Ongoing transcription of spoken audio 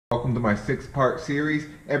welcome to my 6-part series,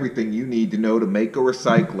 Everything You Need to Know to Make a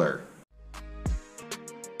Recycler.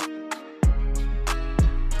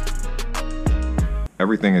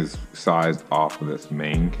 Everything is sized off of this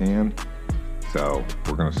main can, so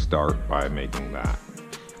we're going to start by making that.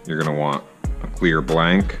 You're going to want a clear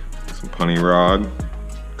blank, some punny rod,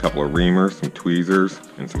 a couple of reamers, some tweezers,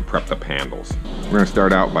 and some prepped up handles. We're going to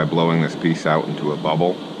start out by blowing this piece out into a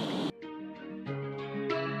bubble.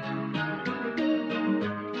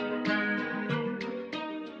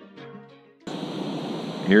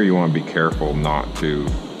 Here you want to be careful not to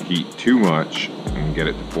heat too much and get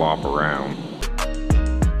it to flop around.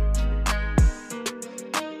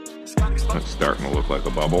 It's starting to look like a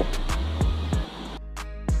bubble.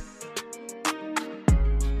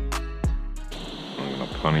 I'm going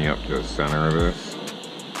to punny up to the center of this.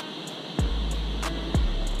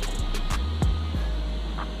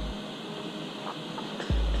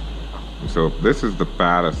 So if this is the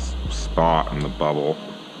fattest spot in the bubble,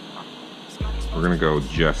 we're going to go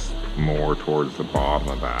just more towards the bottom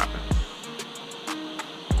of that.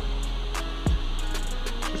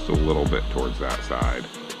 Just a little bit towards that side,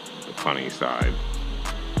 the punny side.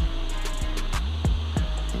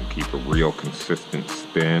 And keep a real consistent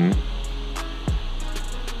spin.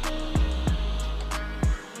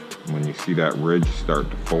 When you see that ridge start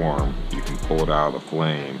to form, you can pull it out of the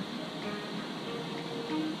flame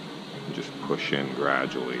and just push in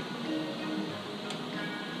gradually.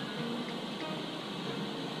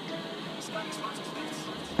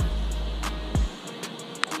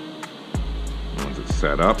 Once it's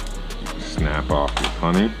set up, you can snap off your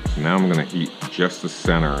punny. So now I'm going to heat just the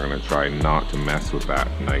center. I'm going to try not to mess with that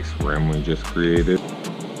nice rim we just created.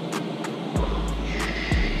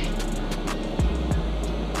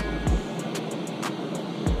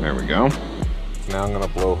 There we go. Now I'm going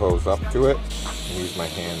to blow hose up to it and use my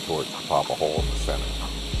hand torch to pop a hole in the center.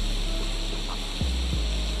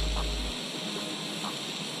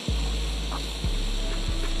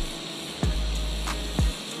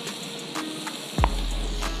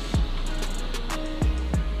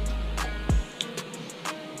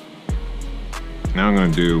 Now I'm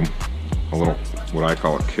going to do a little, what I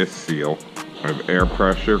call a kiss seal. I have air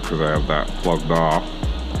pressure because I have that plugged off,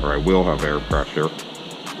 or I will have air pressure.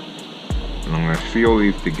 And I'm going to seal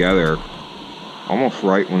these together almost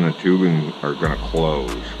right when the tubing are going to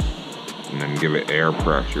close. And then give it air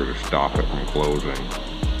pressure to stop it from closing.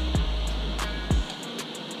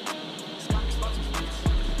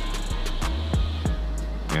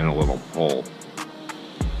 And a little pull.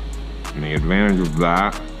 And the advantage of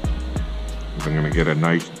that, I'm going to get a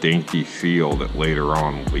nice dainty seal that later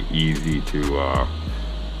on will be easy to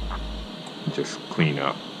just clean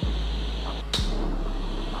up.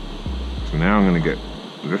 So now I'm going to get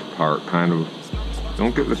this part kind of,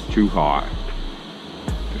 don't get this too hot,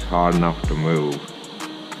 just hot enough to move.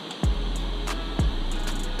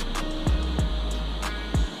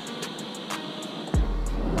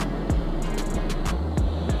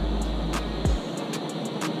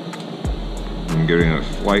 I'm getting a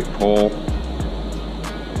slight pull.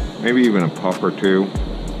 Maybe even a puff or two,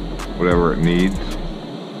 whatever it needs.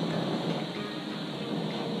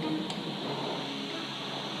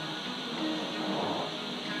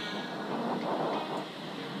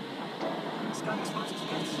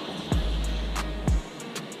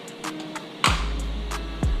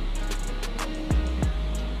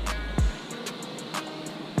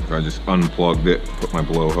 So I just unplugged it, put my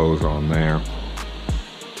blow hose on there.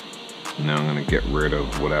 Now I'm going to get rid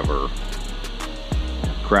of whatever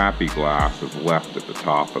crappy glass is left at the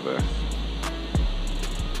top of this.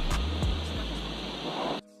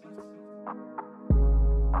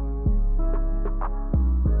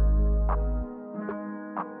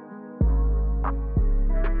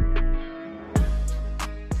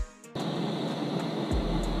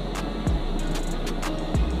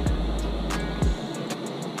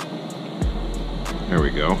 There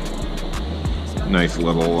we go. Nice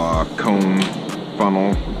little cone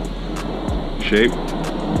funnel shape.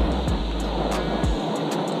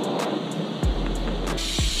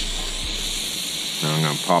 Now I'm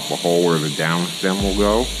going to pop a hole where the down stem will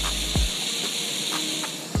go.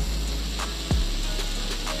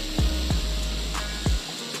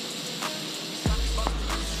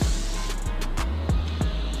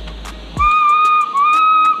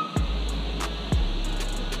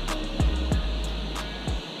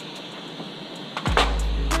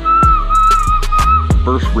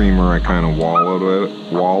 First reamer I kind of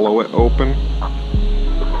wallow it open.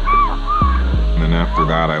 And then after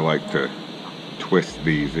that I like to twist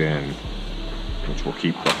these in, which will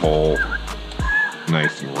keep the hole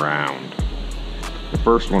nice and round. The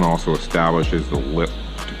first one also establishes the lip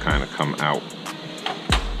to kind of come out.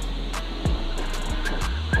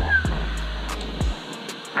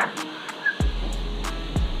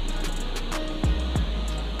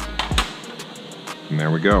 And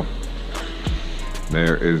there we go.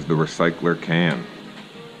 There is the recycler can.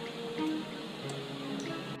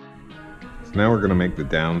 So now we're going to make the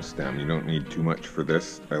down stem. You don't need too much for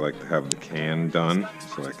this. I like to have the can done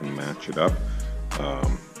so I can match it up.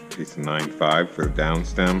 Piece of 9.5 for the down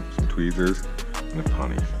stem, some tweezers, and a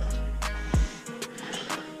punny.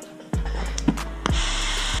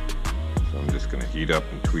 So I'm just going to heat up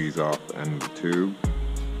and tweeze off the end of the tube.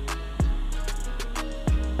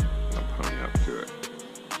 And I'll punny up to it.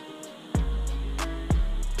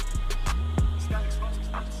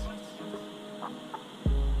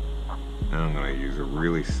 Now I'm going to use a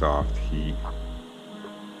really soft heat.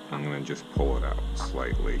 I'm going to just pull it out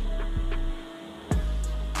slightly.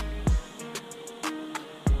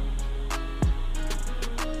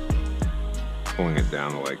 Pulling it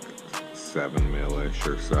down to like 7 mil-ish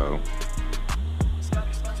or so.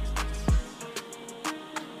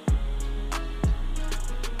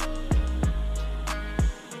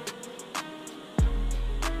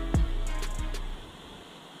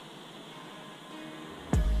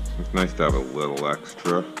 It's nice to have a little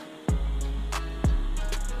extra.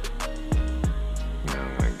 Now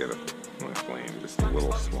I'm going to get my flame just a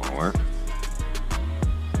little smaller.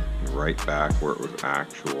 Right back where it was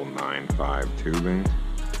actual 9.5 tubing,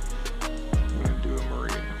 I'm going to do a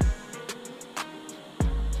marine.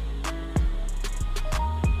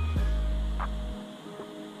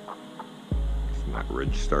 So that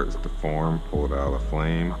ridge starts to form, pull it out of the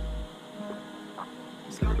flame,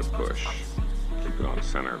 give it a push, keep it on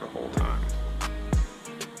center the whole time.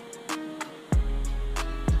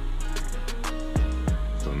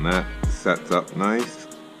 So when that sets up nice,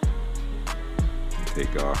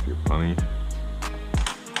 take off your punny.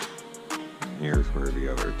 And here's where the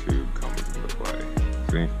other tube comes into play.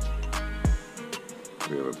 See?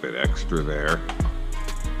 We have a bit extra there.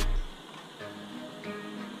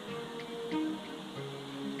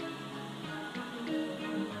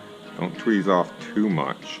 Don't tweeze off too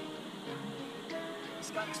much.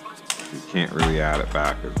 You can't really add it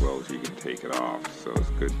back as well as you can take it off, so it's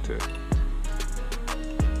good to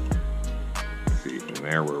see from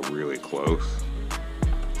there we're really close.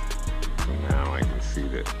 So now I can see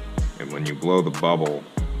that, and when you blow the bubble,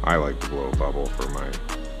 I like to blow a bubble for my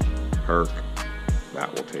perk,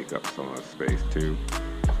 that will take up some of the space too.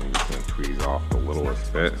 So I'm just going to tweeze off the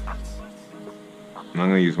littlest bit. And I'm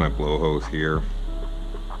going to use my blow hose here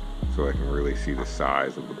so I can really see the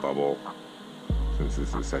size of the bubble, since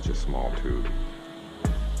this is such a small tube.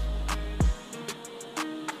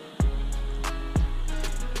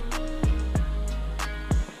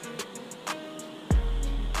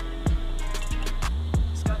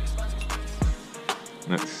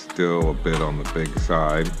 That's still a bit on the big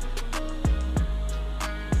side.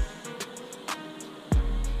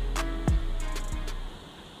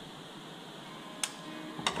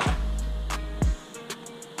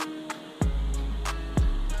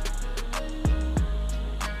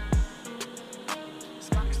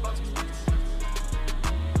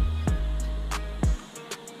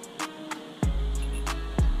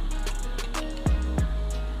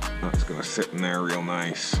 That's gonna sit in there real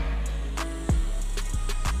nice.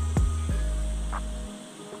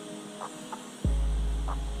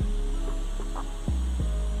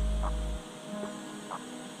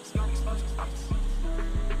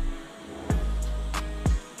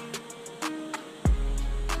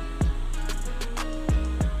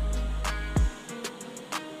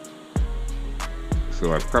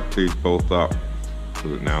 So I prepped these both up so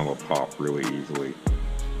that now they'll pop really easily.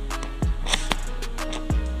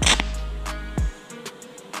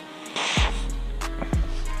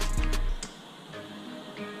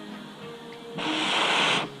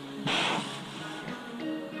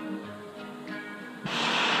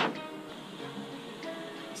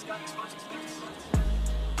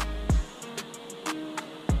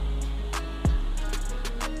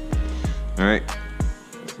 All right,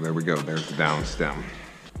 so there we go, there's the down stem.